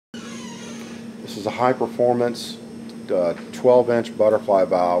This is a high-performance 12-inch butterfly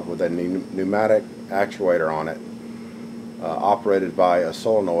valve with a pneumatic actuator on it, operated by a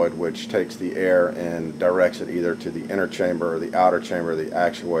solenoid which takes the air and directs it either to the inner chamber or the outer chamber of the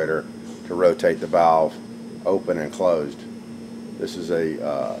actuator to rotate the valve open and closed. This is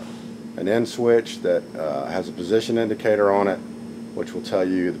an end switch that has a position indicator on it, which will tell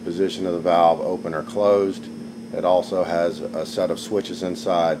you the position of the valve open or closed. It also has a set of switches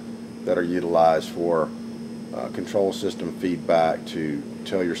inside that are utilized for control system feedback to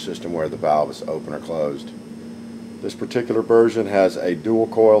tell your system where the valve is open or closed. This particular version has a dual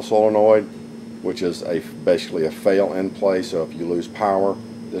coil solenoid, which is basically a fail in place, so if you lose power,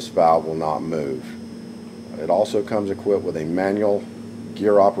 this valve will not move. It also comes equipped with a manual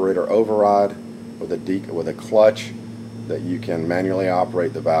gear operator override with a clutch that you can manually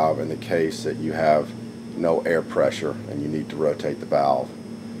operate the valve in the case that you have no air pressure and you need to rotate the valve.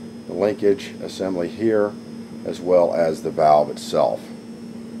 The linkage assembly here, as well as the valve itself.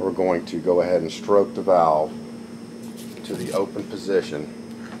 We're going to go ahead and stroke the valve to the open position.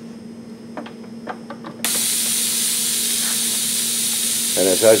 And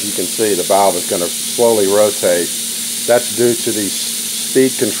as you can see, the valve is going to slowly rotate. That's due to the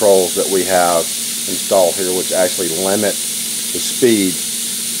speed controls that we have installed here, which actually limit the speed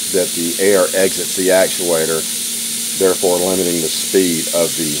that the air exits the actuator, therefore limiting the speed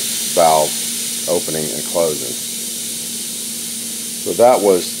of the valve opening and closing. So that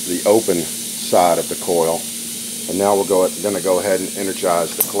was the open side of the coil, and now we're going to go ahead and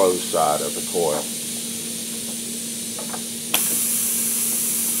energize the closed side of the coil.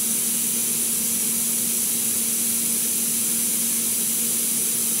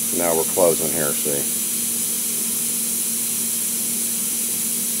 Now we're closing here, see.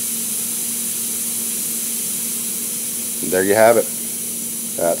 And there you have it.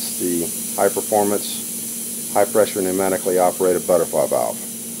 That's the high performance, high pressure pneumatically operated butterfly valve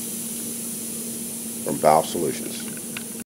from Valve Solutions.